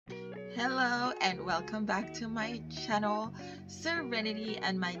Hello and welcome back to my channel Serenity,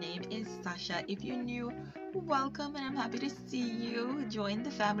 and my name is Sasha. If you're new, welcome, and I'm happy to see you. Join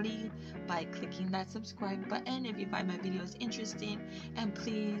the family by clicking that subscribe button if you find my videos interesting, and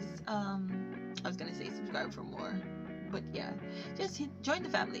please I was gonna say subscribe for more, but yeah, just join the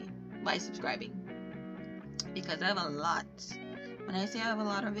family by subscribing, because I have a lot. When I say I have a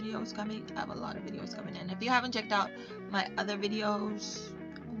lot of videos coming, I have a lot of videos coming. And if you haven't checked out my other videos,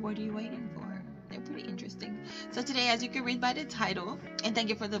 what are you waiting for? They're pretty interesting. So today, as you can read by the title, and thank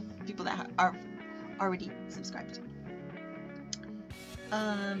you for the people that are already subscribed.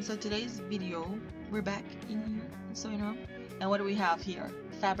 So today's video, we're back in here, sewing room, and what do we have here?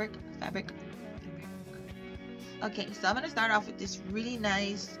 Fabric. Okay, so I'm gonna start off with this really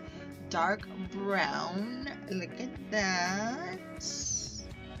nice dark brown. Look at that.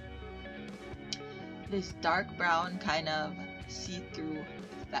 This dark brown kind of see-through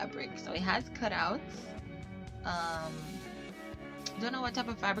fabric. So it has cutouts. I don't know what type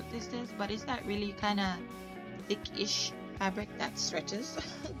of fabric this is, but it's that really kind of thick-ish fabric that stretches.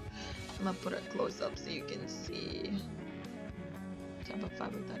 I'm gonna put it close up so you can see what type of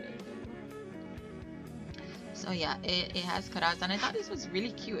fabric that is. So yeah, it has cutouts, and I thought this was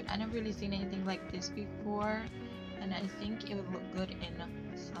really cute. I never really seen anything like this before, and I think it would look good in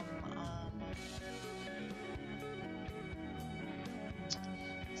some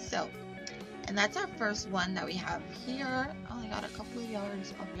so, and that's our first one that we have here. I only got a couple of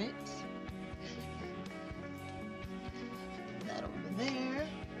yards of it. That over there.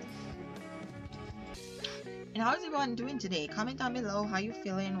 And how's everyone doing today? Comment down below how you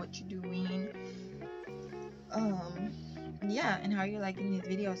feeling, what you're doing. Yeah, and how you're liking these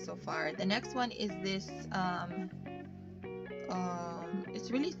videos so far. The next one is this it's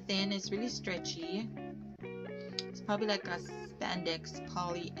really thin, it's really stretchy. It's probably like a spandex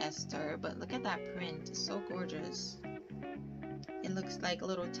polyester, but look at that print, it's so gorgeous. It looks like a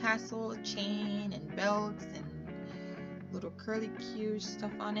little tassel, chain, and belts, and little curly cute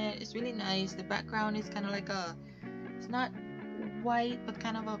stuff on it. It's really nice. The background is kind of like a, it's not white, but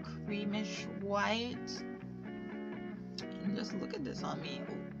kind of a creamish white. And just look at this on me.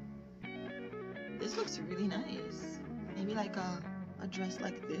 Ooh. This looks really nice. Maybe like a dress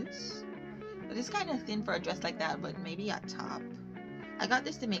like this. But it's kind of thin for a dress like that, but maybe a top. I got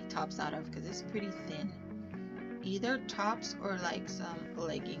this to make tops out of because it's pretty thin. Either tops or like some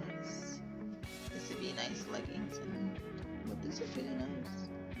leggings. This would be nice leggings. But this is really nice.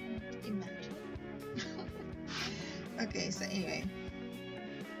 Imagine. Okay, so anyway.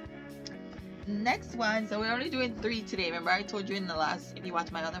 Next one, so we're only doing 3 today. Remember I told you in the last, if you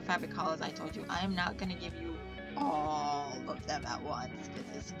watch my other fabric hauls, I told you I am not going to give you all of them at once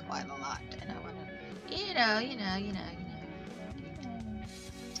because it's quite a lot, and I want to, you know.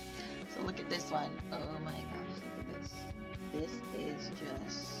 So look at this one. Oh my gosh, look at this. This is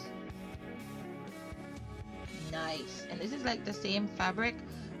just nice. And this is like the same fabric,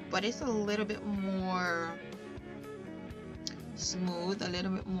 but it's a little bit more smooth, a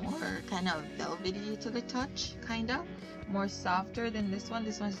little bit more kind of velvety to the touch, kind of more softer than this one.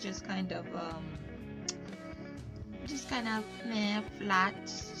 This one's just kind of flat,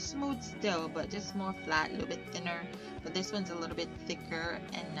 smooth still, but just more flat, a little bit thinner. But this one's a little bit thicker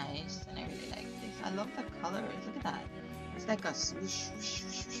and nice, and I really like this. I love the colors. Look at that. It's like a swoosh,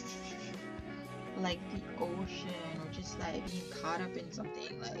 like the ocean, or just like being caught up in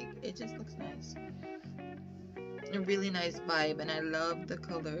something. Like, it just looks nice. A really nice vibe, and I love the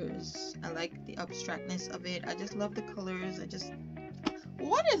colors. I like the abstractness of it. I just love the colors.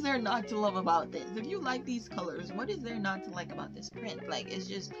 What is there not to love about this? If you like these colors, what is there not to like about this print? Like, it's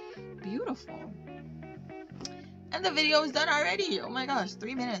just beautiful. And the video is done already. Oh my gosh,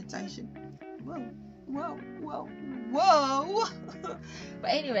 3 minutes. I should, whoa. But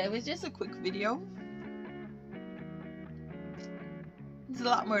anyway, it was just a quick video. There's a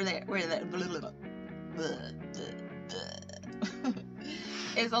lot more there.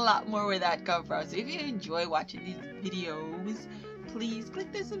 It's a lot more where that come from. So if you enjoy watching these videos, please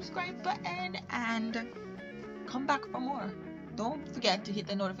click the subscribe button and come back for more. Don't forget to hit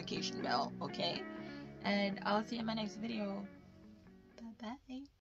the notification bell, okay? And I'll see you in my next video. Bye bye.